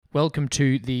Welcome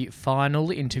to the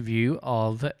final interview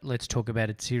of Let's Talk About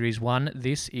It Series 1.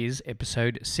 This is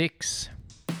episode 6.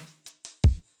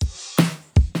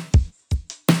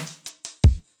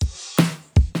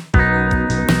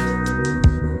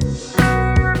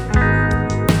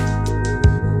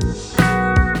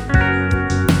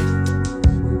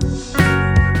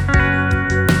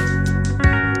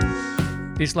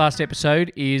 This last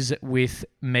episode is with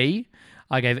me.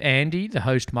 I gave Andy the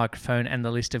host microphone and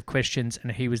the list of questions,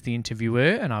 and he was the interviewer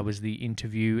and I was the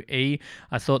interviewee.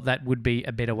 I thought that would be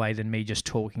a better way than me just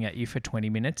talking at you for 20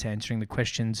 minutes answering the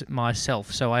questions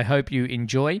myself. So I hope you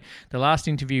enjoy the last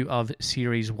interview of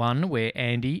Series 1 where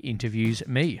Andy interviews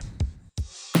me.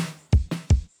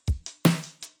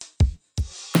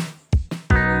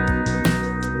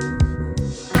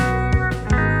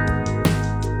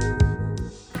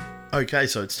 Okay,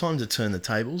 so it's time to turn the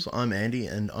tables. I'm Andy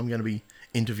and I'm going to be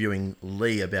interviewing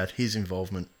Lee about his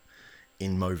involvement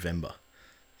in Movember.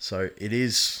 So it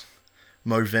is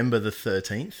Movember the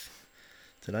 13th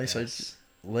today. Yes.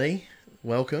 So Lee,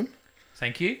 welcome.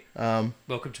 Thank you.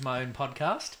 Welcome to my own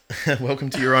podcast. Welcome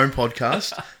to your own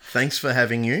podcast. Thanks for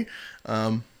having you.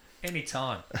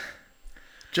 Anytime.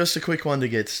 Just a quick one to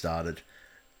get started.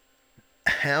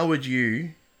 How would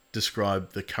you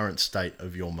describe the current state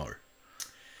of your mow?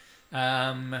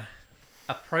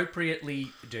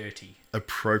 Appropriately dirty.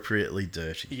 Appropriately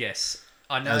dirty. Yes.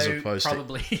 I know, as opposed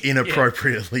probably to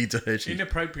inappropriately dirty.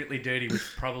 Inappropriately dirty was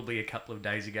probably a couple of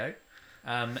days ago.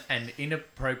 And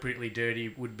inappropriately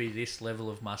dirty would be this level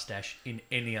of mustache in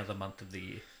any other month of the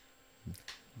year.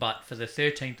 But for the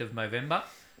 13th of November,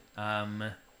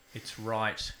 it's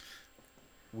right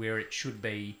where it should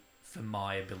be for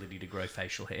my ability to grow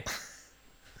facial hair.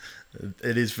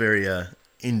 It is very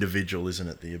individual, isn't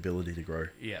it? The ability to grow.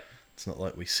 Yeah. It's not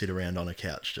like we sit around on a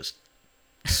couch just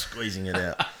squeezing it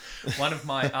out. One of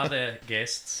my other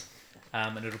guests,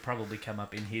 and it'll probably come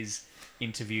up in his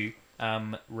interview,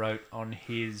 wrote on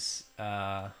his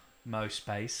Mo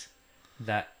space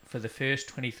that for the first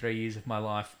 23 years of my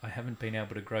life, I haven't been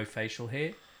able to grow facial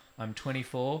hair. I'm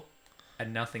 24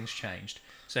 and nothing's changed.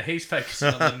 So he's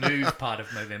focusing on the move part of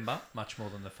Movember much more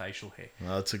than the facial hair.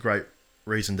 Well, it's a great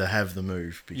reason to have the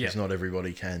move because not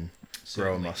everybody can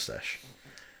grow a mustache.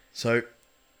 So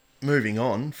moving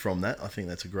on from that, I think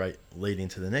that's a great lead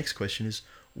into the next question is,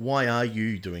 why are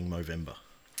you doing Movember?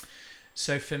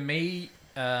 So for me,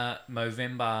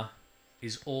 Movember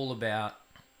is all about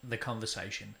the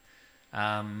conversation.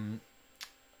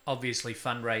 Obviously,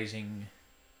 fundraising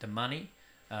the money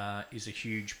is a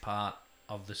huge part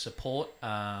of the support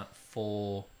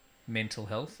for mental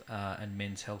health and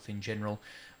men's health in general.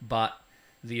 But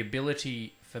the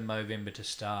ability for Movember to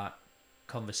start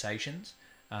conversations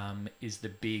is the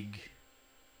big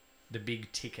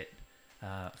ticket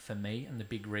for me, and the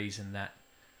big reason that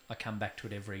I come back to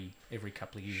it every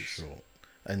couple of years. Sure.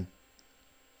 And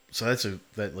so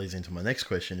that leads into my next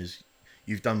question is,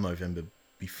 you've done Movember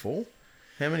before?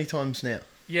 How many times now?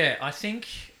 Yeah, I think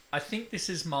this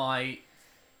is my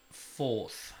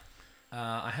fourth.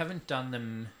 I haven't done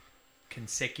them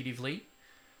consecutively.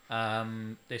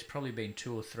 There's probably been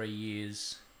 2 or 3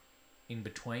 years in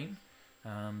between,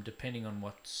 depending on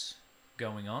what's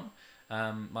going on.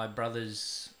 My brother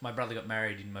got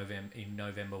married in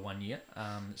November one year,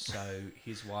 so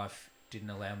his wife didn't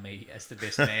allow me as the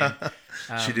best man.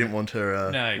 She didn't want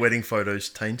her wedding photos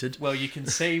tainted. Well, you can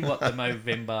see what the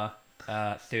Movember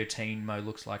 13 Mo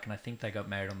looks like, and I think they got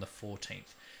married on the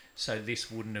 14th. So this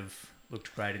wouldn't have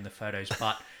looked great in the photos,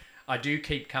 but I do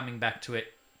keep coming back to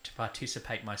it to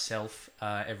participate myself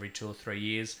every 2 or 3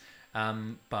 years,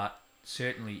 but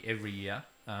certainly every year,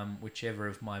 whichever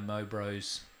of my Mo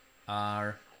bros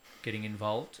are getting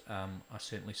involved, I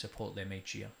certainly support them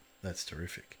each year. That's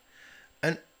terrific.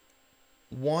 And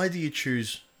why do you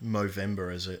choose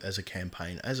Movember as a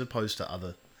campaign as opposed to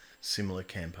other similar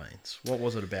campaigns? What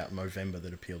was it about Movember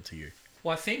that appealed to you?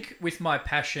 Well, I think with my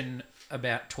passion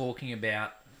about talking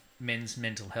about men's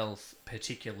mental health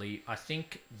particularly, I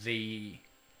think the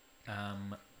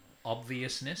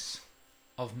obviousness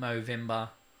of Movember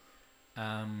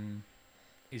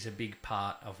is a big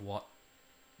part of what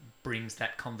brings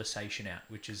that conversation out,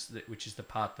 which is the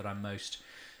part that I'm most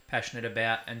passionate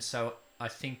about. And so I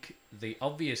think the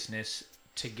obviousness,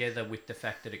 together with the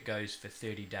fact that it goes for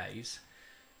 30 days,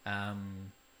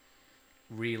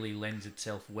 really lends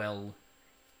itself well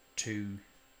to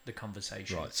the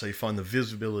conversation. Right, so you find the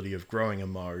visibility of growing a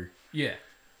Mo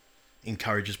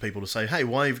encourages people to say, hey,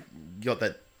 why have you got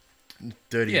that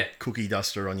dirty cookie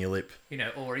duster on your lip?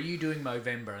 Or are you doing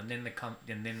Movember? And then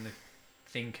the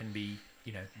thing can be,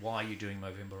 why are you doing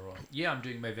Movember? Or, I'm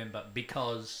doing Movember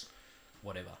because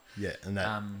whatever. Yeah, and that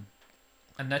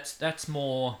And that's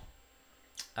more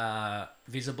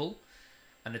visible,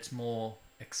 and it's more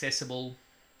accessible,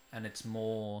 and it's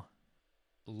more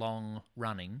long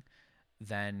running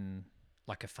than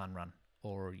like a fun run,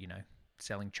 or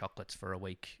selling chocolates for a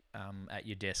week at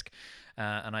your desk.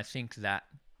 And I think that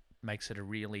makes it a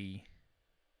really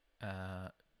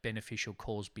beneficial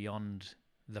cause beyond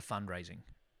the fundraising.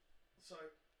 So,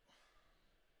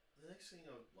 the next thing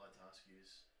I would like to ask you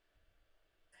is,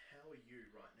 how are you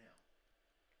right now?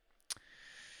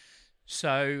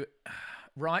 So,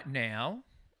 right now,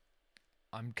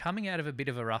 I'm coming out of a bit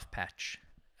of a rough patch.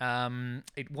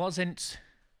 It wasn't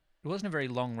a very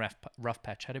long rough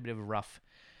patch. I had a bit of a rough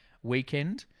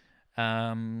weekend,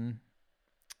 but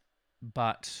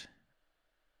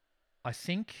I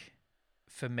think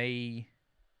for me,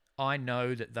 I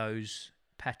know that those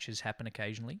patches happen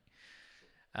occasionally,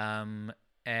 and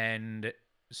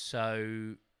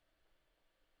so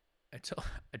it's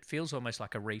it feels almost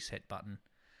like a reset button.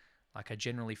 Like I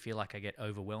generally feel like I get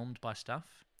overwhelmed by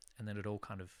stuff, and then it all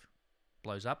kind of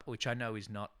blows up, which I know is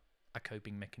not a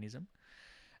coping mechanism,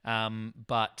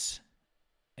 but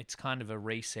it's kind of a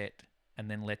reset, and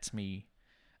then lets me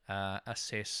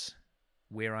assess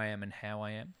where I am and how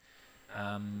I am.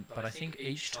 But I think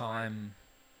each time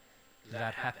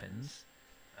that happens,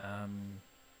 I'm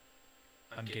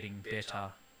getting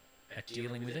better at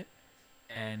dealing with it,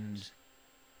 and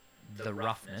the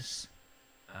roughness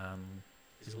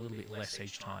is a little bit less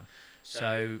each time.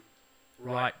 So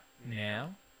right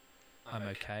now, I'm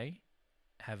okay,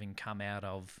 having come out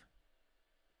of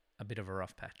a bit of a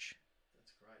rough patch.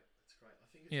 That's great. That's great. I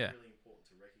think it's Yeah. really important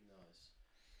to recognise,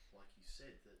 like you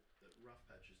said, that rough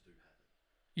patches do happen.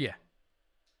 Yeah.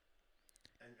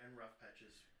 And rough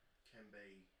patches can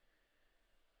be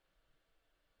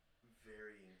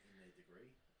varying in their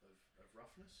degree of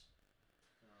roughness.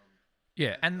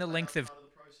 Yeah, and But the they are length of part of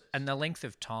the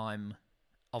process. time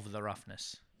of the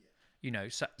roughness. Yeah.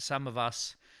 Some of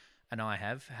us, and I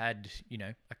have had,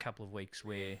 a couple of weeks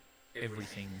where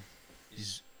everything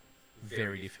is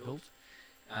very difficult.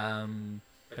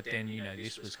 But then,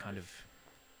 this was kind of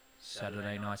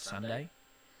Saturday night, Sunday.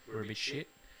 We're a bit shit.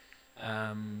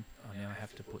 Now I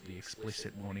have to put the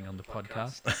explicit warning on the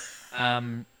podcast.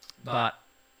 But,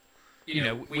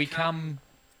 we come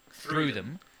through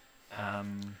them.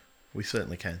 We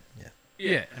certainly can. Yeah.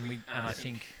 Yeah, and I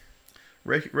think...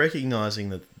 Recognising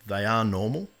that they are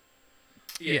normal.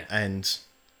 Yeah. And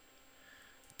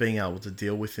being able to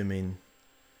deal with them in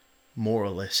more or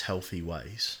less healthy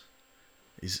ways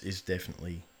is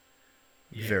definitely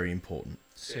very important.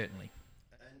 Certainly.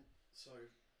 And so,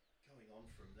 going on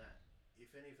from that,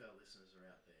 if any of our listeners are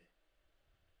out there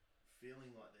feeling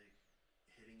like they're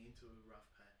heading into a rough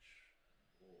patch,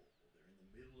 or they're in the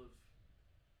middle of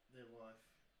their life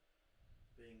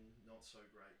being not so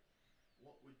great,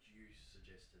 what would you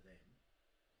suggest to them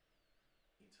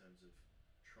in terms of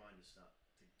trying to start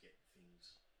to get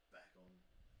things back on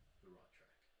the right track?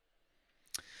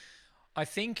 I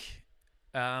think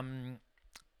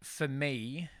for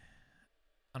me,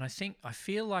 and I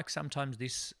feel like sometimes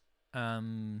this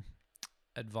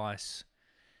advice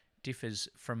differs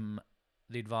from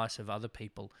the advice of other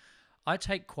people. I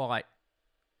take quite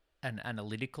an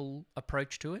analytical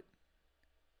approach to it.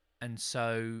 And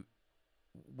so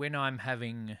when I'm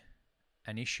having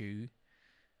an issue,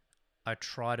 I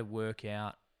try to work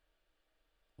out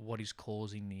what is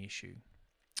causing the issue.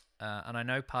 And I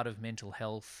know part of mental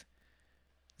health,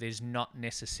 there's not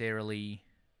necessarily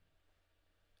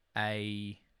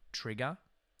a trigger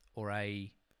or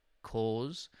a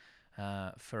cause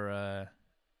for a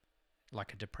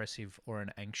depressive or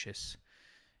an anxious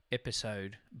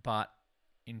episode, but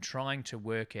in trying to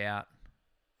work out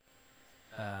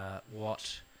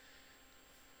what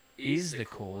is the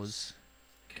cause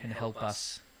can help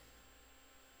us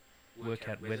work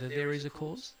out whether there is a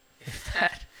cause,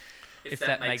 if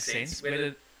that makes sense,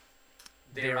 whether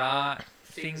there are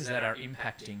things that are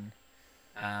impacting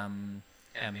our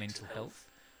mental health,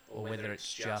 or whether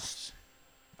it's just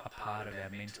a part of our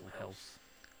mental health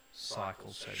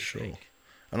cycle, so to speak.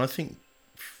 And I think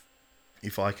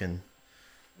if I can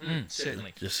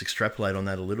certainly just extrapolate on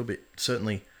that a little bit,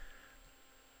 certainly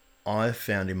I've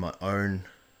found in my own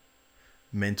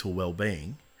mental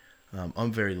well-being,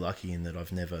 I'm very lucky in that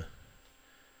I've never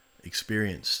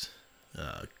experienced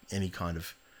any kind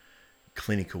of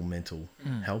clinical mental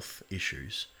health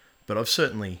issues, but I've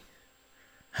certainly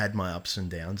had my ups and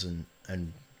downs, and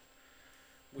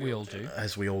we all do,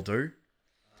 as we all do.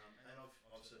 And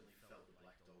I've certainly felt the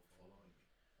black dog following me.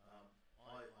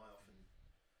 I often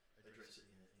address it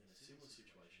in a similar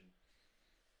situation,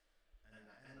 and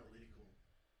that analytical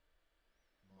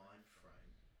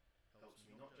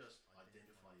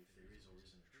there is or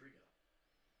isn't a trigger,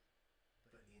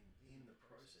 but in the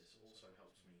process also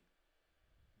helps me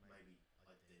maybe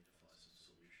identify some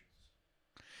solutions.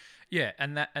 Yeah,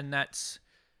 and that's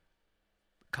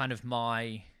kind of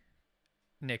my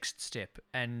next step.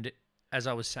 And as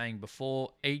I was saying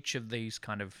before, each of these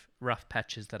kind of rough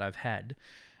patches that I've had,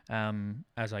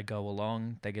 as I go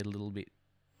along, they get a little bit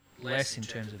less in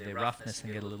terms of their roughness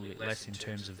and get a little bit less in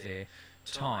terms of their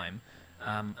time.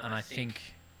 And I think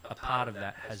a part of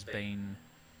that has been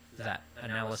that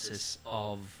analysis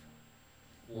of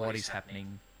what is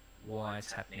happening, why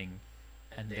it's happening,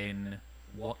 and then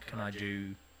what can I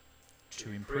do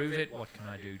to improve it? What can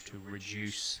I do to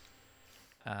reduce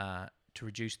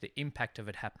the impact of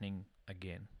it happening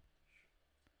again?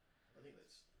 I think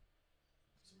that's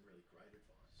some really great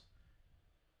advice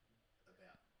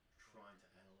about trying to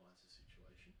analyse a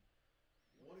situation.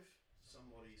 What if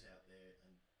somebody's out there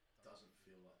and doesn't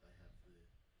feel like they have the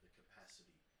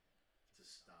capacity to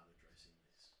start addressing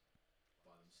this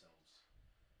by themselves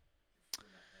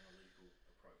from that analytical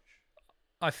approach?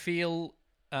 I feel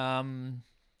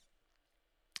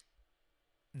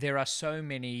there are so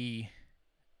many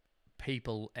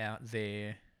people out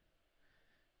there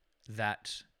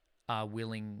that are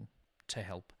willing to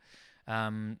help.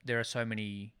 There are so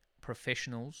many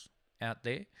professionals out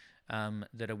there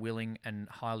that are willing and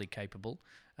highly capable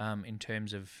in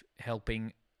terms of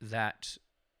helping, that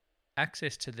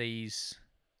access to these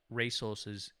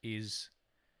resources is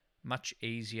much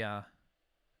easier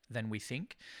than we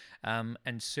think, and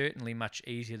certainly much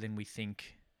easier than we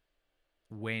think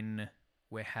when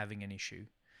we're having an issue,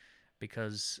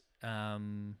 because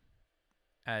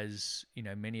as you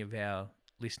know, many of our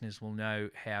listeners will know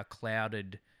how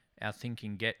clouded our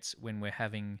thinking gets when we're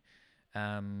having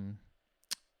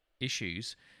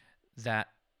issues, that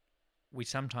we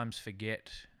sometimes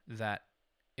forget that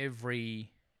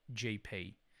every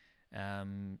GP,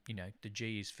 the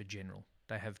G is for general.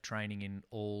 They have training in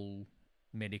all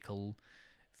medical,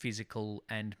 physical,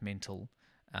 and mental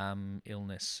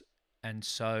illness. And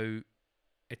so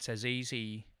it's as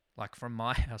easy, like from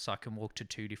my house, I can walk to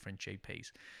 2 different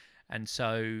GPs. And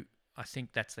so I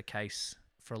think that's the case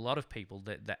for a lot of people,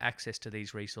 that the access to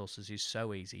these resources is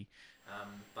so easy,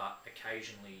 but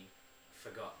occasionally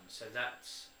forgotten. So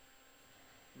that's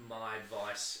my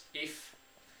advice. If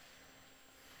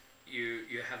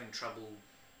you're having trouble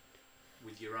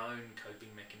with your own coping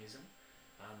mechanism,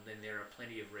 then there are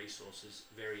plenty of resources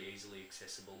very easily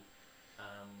accessible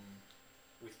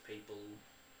with people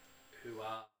who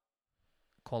are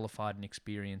qualified and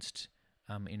experienced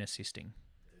in assisting.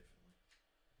 Definitely.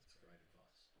 That's great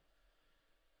advice.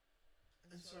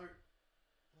 And so,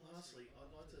 lastly,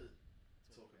 I'd like to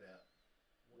talk about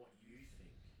what you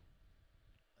think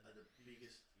are the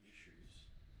biggest issues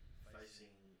facing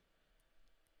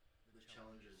the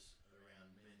challenges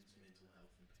around men's mental health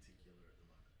in particular at the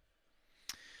moment.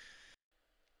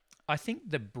 I think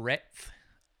the breadth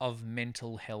of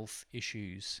mental health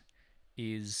issues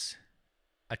is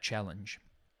a challenge,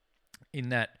 in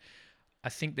that I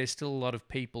think there's still a lot of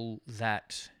people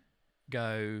that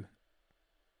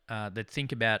that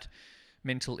think about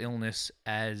mental illness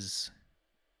as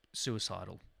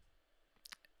suicidal.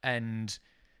 And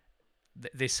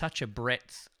there's such a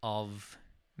breadth of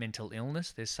mental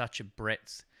illness, there's such a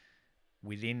breadth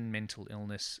within mental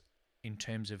illness in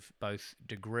terms of both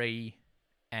degree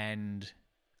and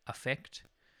effect,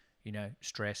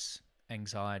 stress,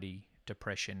 anxiety,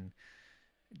 depression,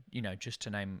 just to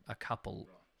name a couple.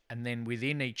 Right. And then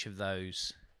within each of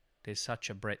those, there's such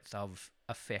a breadth of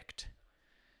effect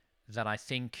that I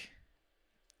think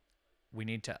we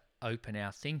need to open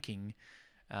our thinking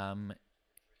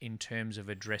in terms of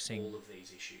addressing all of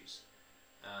these issues.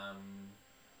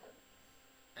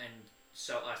 And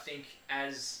so I think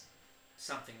as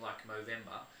something like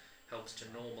Movember helps to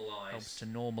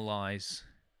normalise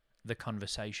the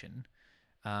conversation,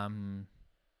 then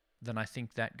I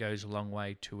think that goes a long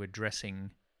way to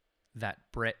addressing that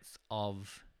breadth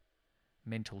of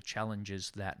mental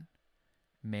challenges that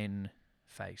men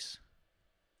face.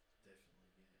 Definitely,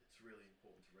 yeah. It's really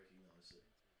important to recognise that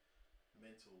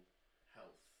mental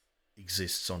health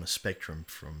exists on a spectrum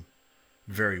from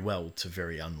very well to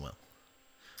very unwell.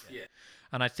 Yeah.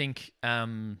 And I think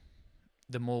the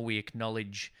more we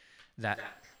acknowledge that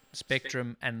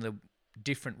spectrum and the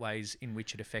different ways in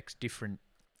which it affects different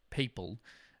people,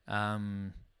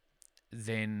 then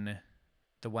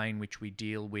the way in which we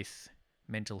deal with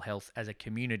mental health as a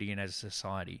community and as a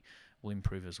society will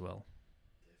improve as well.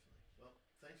 Definitely. Well,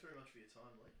 thanks very much for your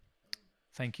time, Lee.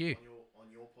 Thank you.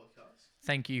 On your podcast.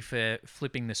 Thank you for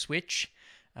flipping the switch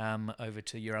over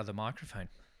to your other microphone.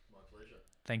 My pleasure.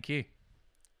 Thank you.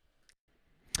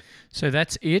 So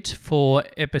that's it for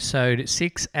episode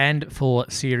 6 and for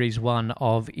series 1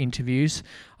 of interviews.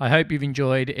 I hope you've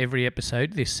enjoyed every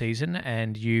episode this season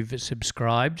and you've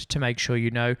subscribed to make sure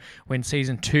you know when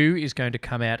season 2 is going to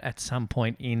come out at some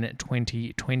point in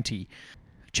 2020.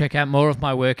 Check out more of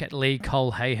my work at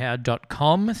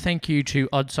leecolehayhow.com. Thank you to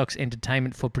Sox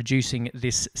Entertainment for producing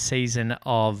this season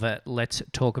of Let's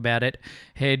Talk About It.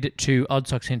 Head to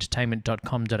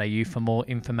oddsoxentertainment.com.au for more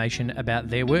information about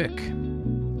their work.